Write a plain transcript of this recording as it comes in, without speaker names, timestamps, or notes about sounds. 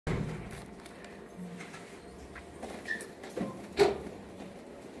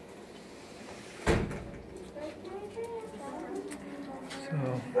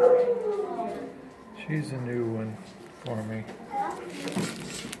She's a new one for me.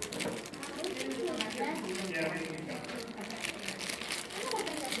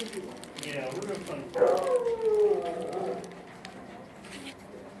 Yeah, we're gonna find.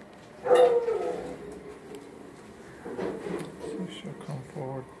 See, she'll come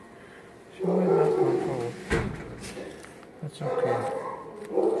forward. She might not come forward. That's okay.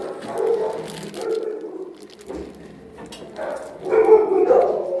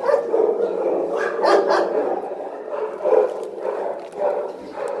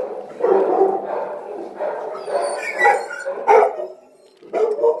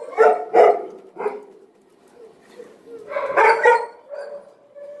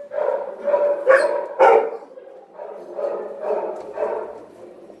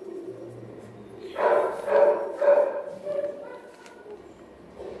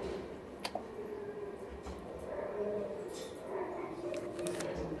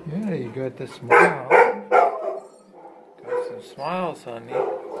 Yeah, you got the smile. Got some smiles on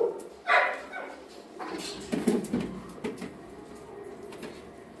you.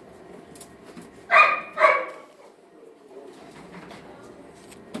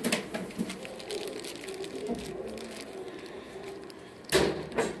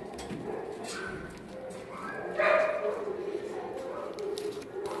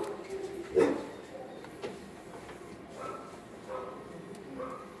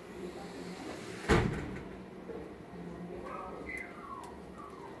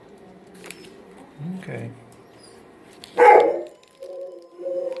 Okay.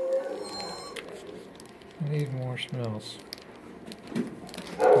 I need more smells.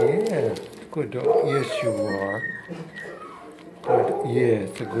 Yeah, good dog. Yes, you are. Good. Yeah,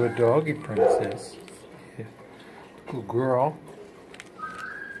 it's a good doggy, princess. Yeah. Good girl.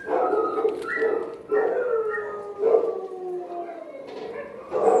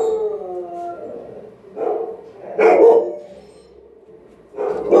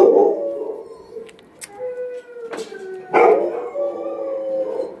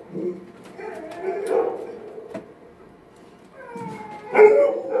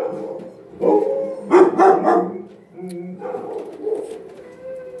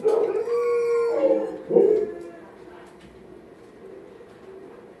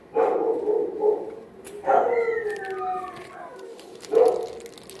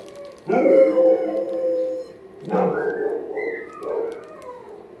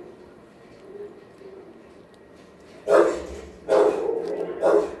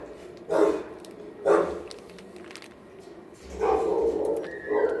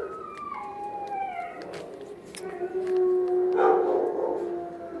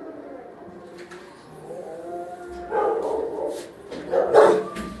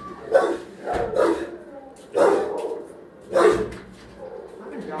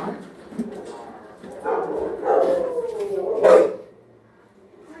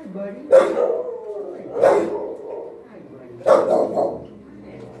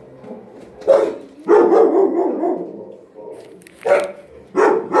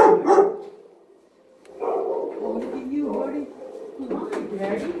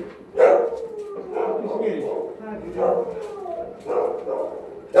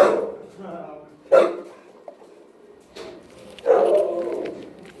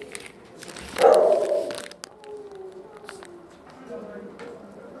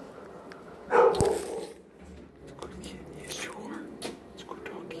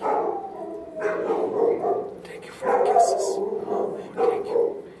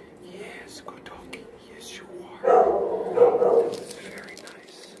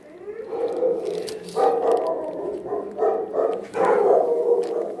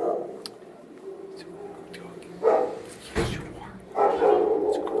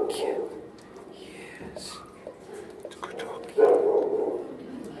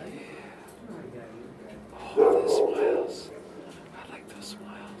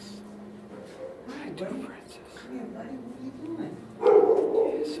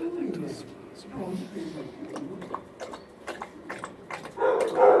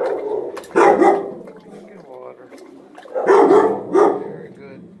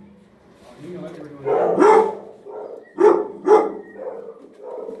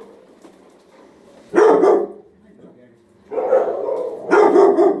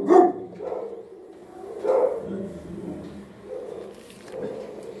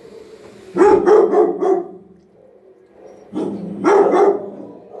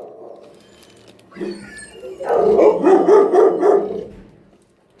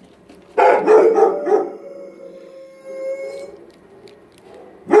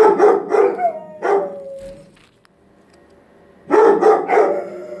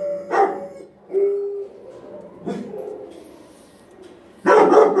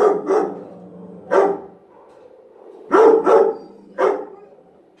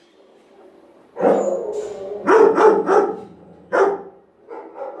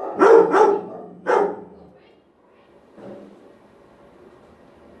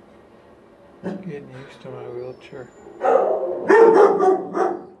 Getting used to my wheelchair.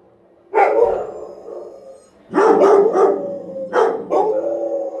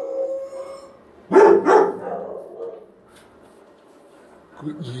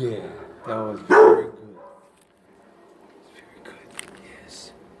 Good. Yeah, that was very good. Very good.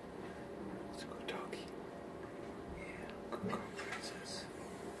 Yes. It's a good doggy. Yeah, good girl, princess.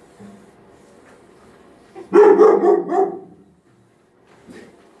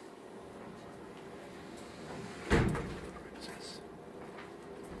 Princess.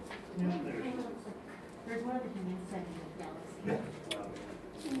 There's one of the humans in the galaxy.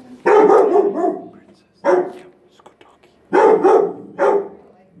 Princess. Yep, it's a good doggy. Yeah, that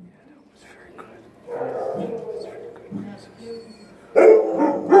was very good. That was very good, princess.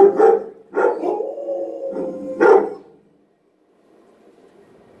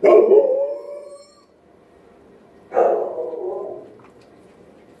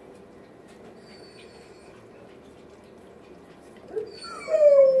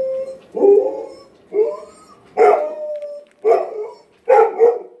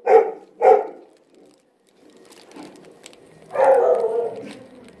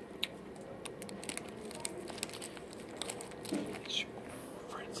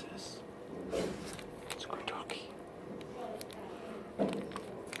 Princess. It's a good doggy.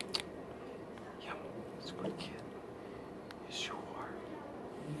 Yep, it's a good kid. Yes, you are.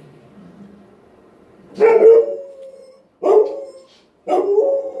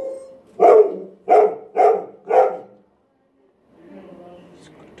 It's a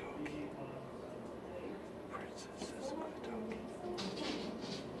good doggy. Princess is a good doggy.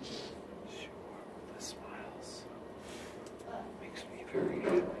 Yes, you are. The smiles makes me very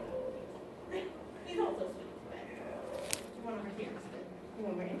happy. He's also sweet. You want over here instead. You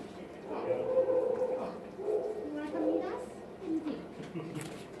want more interested. You want to come meet us? What do you think?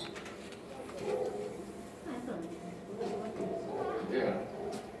 Yeah.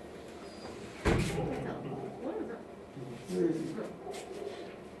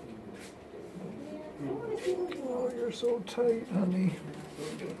 Oh, you're so tight, honey.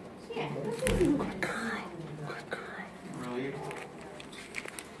 Yeah. Good girl. Good girl. Really?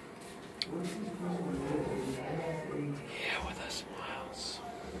 Yeah, with the smiles.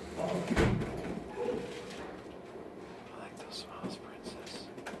 I like those smiles, princess.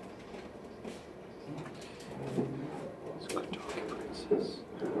 It's a good doggy, princess.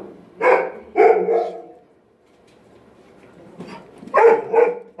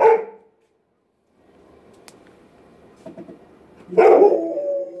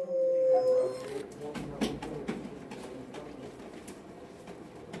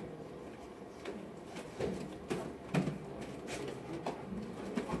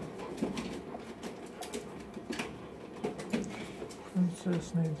 Princess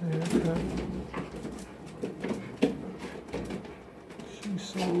needs a haircut. She's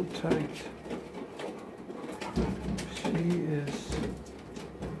so tight. She is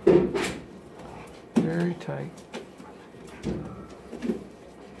very tight.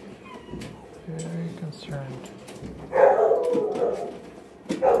 Very concerned.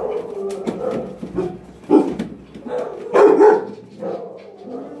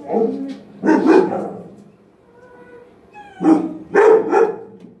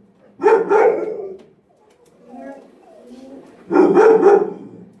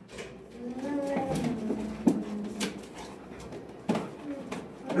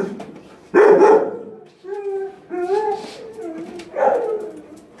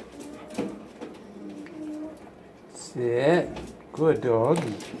 Sit. Good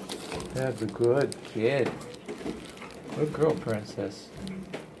doggy. That's a good kid. Good girl, princess.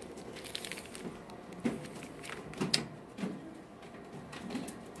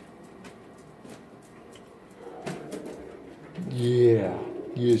 Yeah.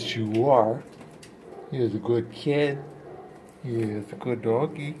 Yes, you are. You're a good kid. You're a good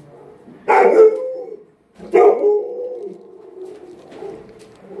doggy.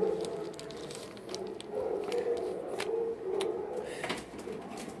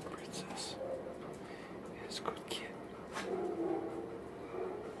 Princess. Yes, good kid.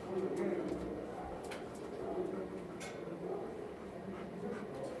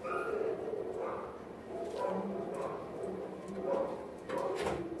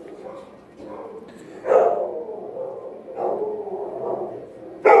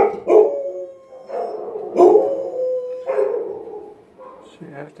 So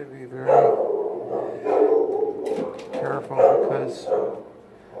you have to be very careful because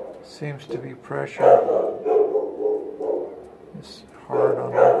seems to be pressure. It's hard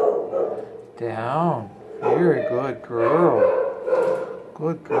on her. Down. Very good girl.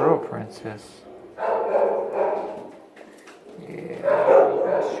 Good girl, princess. Yeah.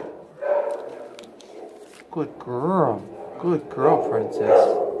 Good girl. Good girl, princess.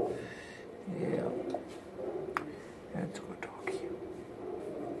 Yeah. That's a good doggy.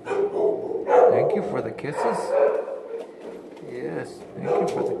 Thank you for the kisses. Yes, thank you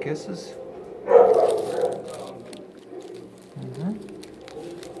for the kisses.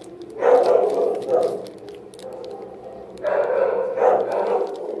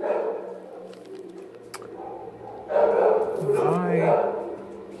 When I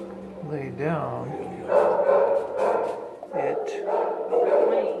lay down, it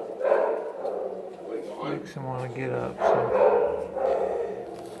makes him want to get up. So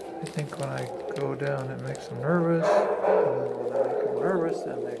I think when I go down, it makes them nervous. And then when I make them nervous,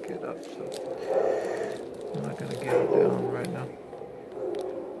 then they get up. So I'm not going to get it down right now.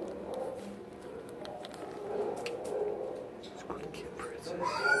 It's a good kid, princess.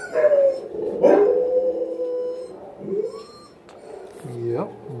 Yep.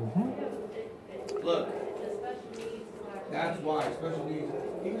 Look, that's why special needs.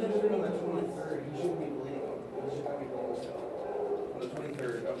 Even if it's on the 23rd, he should be bleeding. He should not be bleeding still. On the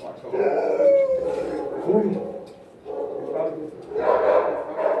 23rd of October.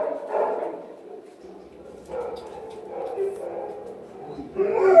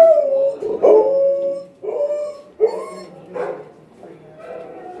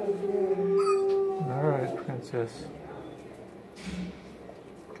 All right, princess.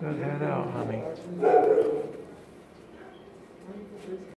 Good head out, honey.